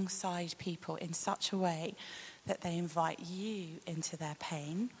alongside people in such a way that they invite you into their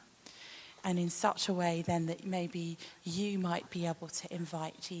pain, and in such a way then that maybe you might be able to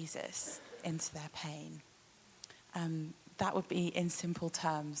invite Jesus into their pain. That would be, in simple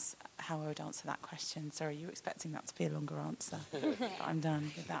terms, how I would answer that question. Sorry, you were expecting that to be a longer answer. But I'm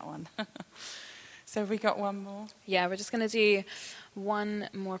done with that one. So have we got one more? Yeah, we're just going to do one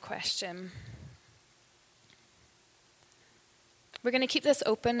more question. We're going to keep this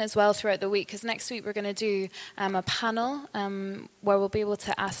open as well throughout the week, because next week we're going to do a panel where we'll be able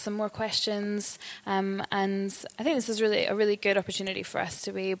to ask some more questions. And I think this is really a really good opportunity for us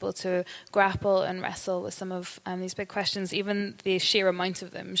to be able to grapple and wrestle with some of these big questions. Even the sheer amount of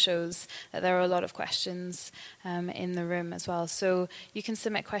them shows that there are a lot of questions in the room as well. So you can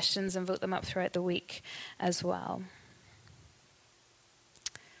submit questions and vote them up throughout the week as well.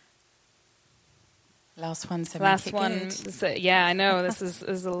 Last one, so last one. So, yeah, I know this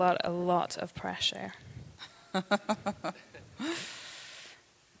is a lot of pressure.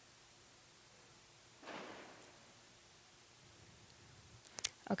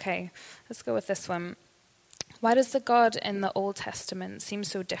 Okay, let's go with this one. Why does the God in the Old Testament seem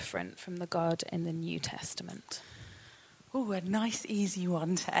so different from the God in the New Testament? Oh, a nice, easy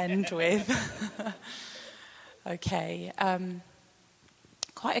one to end with. Okay.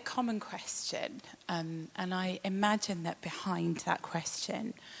 Quite a common question, and I imagine that behind that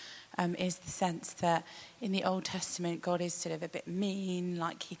question is the sense that in the Old Testament God is sort of a bit mean,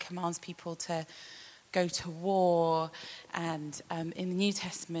 like he commands people to go to war, and in the New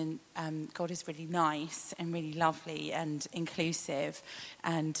Testament God is really nice and really lovely and inclusive,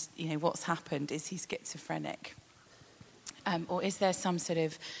 and what's happened is he's schizophrenic. Or is there some sort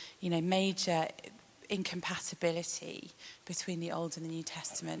of major incompatibility between the Old and the New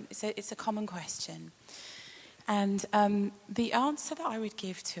Testament? It's a common question. And the answer that I would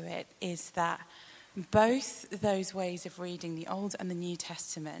give to it is that both those ways of reading the Old and the New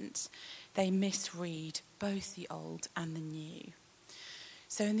Testament, they misread both the Old and the New.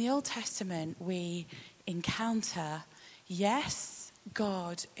 So in the Old Testament, we encounter, yes,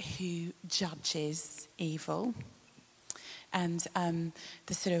 God who judges evil, and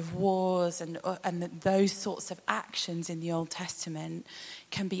the sort of wars and those sorts of actions in the Old Testament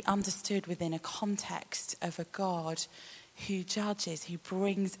can be understood within a context of a God who judges, who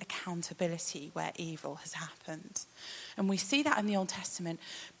brings accountability where evil has happened. And we see that in the Old Testament,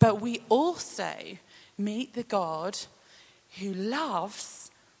 but we also meet the God who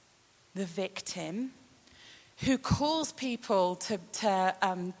loves the victim, who calls people to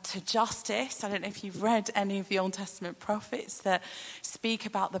justice. I don't know if you've read any of the Old Testament prophets that speak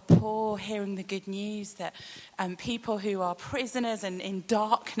about the poor hearing the good news, that people who are prisoners and in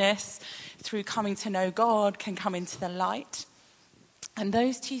darkness through coming to know God can come into the light. And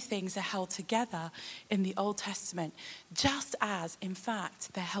those two things are held together in the Old Testament, just as, in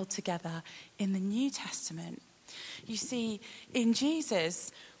fact, they're held together in the New Testament. You see, in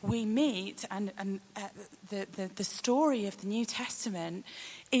Jesus, we meet, and the story of the New Testament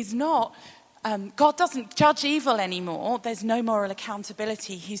is not, God doesn't judge evil anymore. There's no moral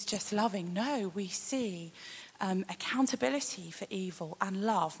accountability. He's just loving. No, we see accountability for evil and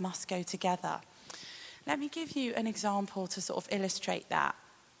love must go together. Let me give you an example to sort of illustrate that.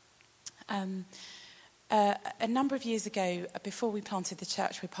 A number of years ago, before we planted the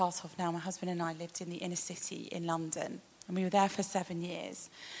church we're part of now, my husband and I lived in the inner city in London, and we were there for 7 years.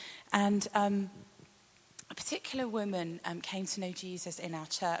 And a particular woman came to know Jesus in our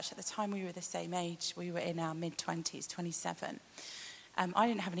church. At the time we were the same age, we were in our mid-20s, 27. I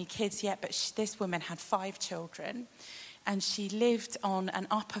didn't have any kids yet, but this woman had 5 children. And she lived on an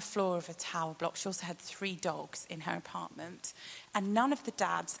upper floor of a tower block. She also had 3 dogs in her apartment. And none of the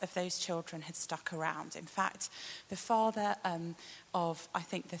dads of those children had stuck around. In fact, the father of, I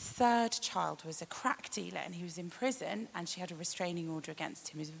think, the 3rd child was a crack dealer, and he was in prison, and she had a restraining order against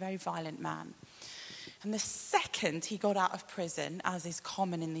him. He was a very violent man. And the second he got out of prison, as is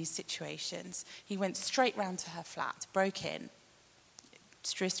common in these situations, he went straight round to her flat, broke in.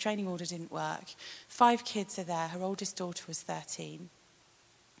 Restraining order didn't work. 5 kids are there. Her oldest daughter was 13.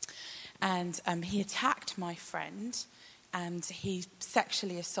 And he attacked my friend, and he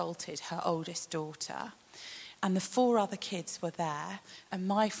sexually assaulted her oldest daughter. And the 4 other kids were there, and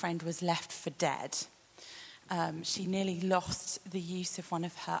my friend was left for dead. She nearly lost the use of one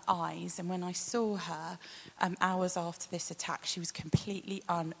of her eyes, and when I saw her hours after this attack, she was completely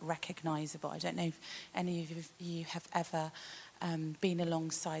unrecognisable. I don't know if any of you have ever been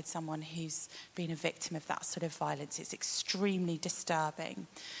alongside someone who's been a victim of that sort of violence. It's extremely disturbing.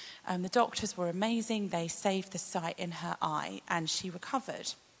 The doctors were amazing. They saved the sight in her eye, and she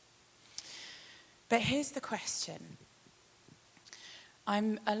recovered. But here's the question.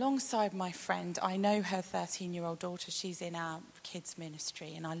 I'm alongside my friend. I know her 13-year-old daughter. She's in our kids'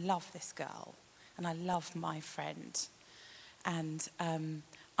 ministry, and I love this girl, and I love my friend. And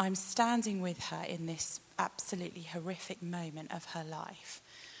I'm standing with her in this absolutely horrific moment of her life.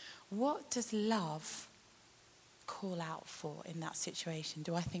 What does love call out for in that situation?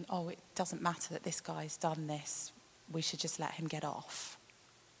 Do I think, oh, it doesn't matter that this guy's done this, we should just let him get off?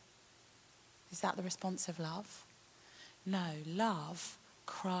 Is that the response of love? No, love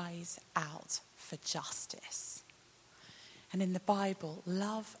cries out for justice. And in the Bible,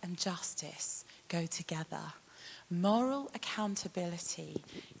 love and justice go together. Moral accountability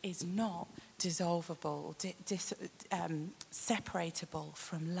is not dissolvable, separatable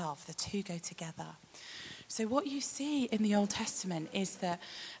from love. The two go together. So what you see in the Old Testament is that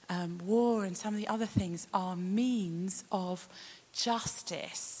war and some of the other things are means of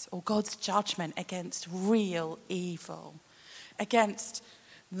justice or God's judgment against real evil, against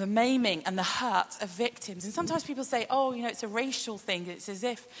the maiming and the hurt of victims. And sometimes people say, oh, it's a racial thing. It's as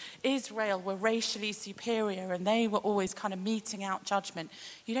if Israel were racially superior and they were always kind of meting out judgment.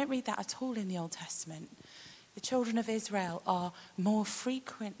 You don't read that at all in the Old Testament. The children of Israel are more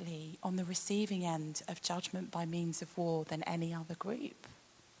frequently on the receiving end of judgment by means of war than any other group.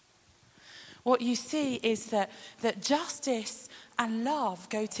 What you see is that justice and love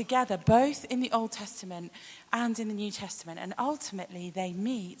go together, both in the Old Testament and in the New Testament, and ultimately they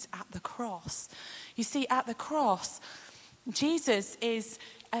meet at the cross. You see, at the cross, Jesus is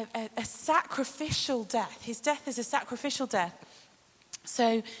a sacrificial death. His death is a sacrificial death.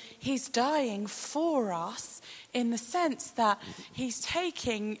 So he's dying for us in the sense that he's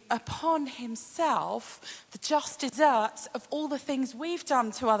taking upon himself the just deserts of all the things we've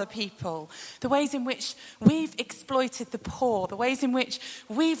done to other people, the ways in which we've exploited the poor, the ways in which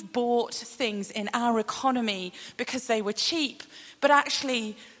we've bought things in our economy because they were cheap, but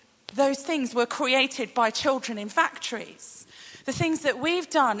actually those things were created by children in factories. The things that we've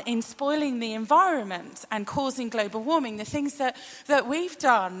done in spoiling the environment and causing global warming, the things that we've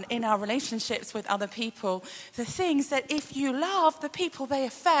done in our relationships with other people, the things that if you love the people they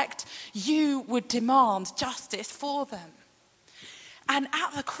affect, you would demand justice for them. And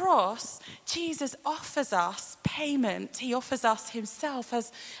at the cross, Jesus offers us payment. He offers us himself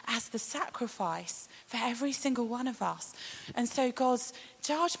as the sacrifice for every single one of us. And so God's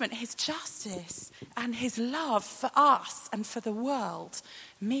judgment, his justice, and his love for us and for the world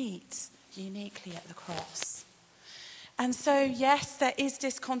meet uniquely at the cross. And so, yes, there is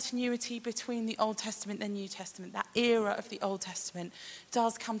discontinuity between the Old Testament and the New Testament. That era of the Old Testament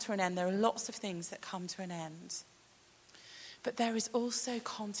does come to an end. There are lots of things that come to an end. But there is also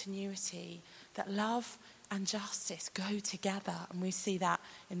continuity, that love and justice go together. And we see that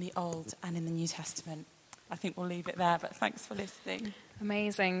in the Old and in the New Testament. I think we'll leave it there, but thanks for listening.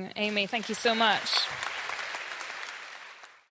 Amazing. Amy, thank you so much.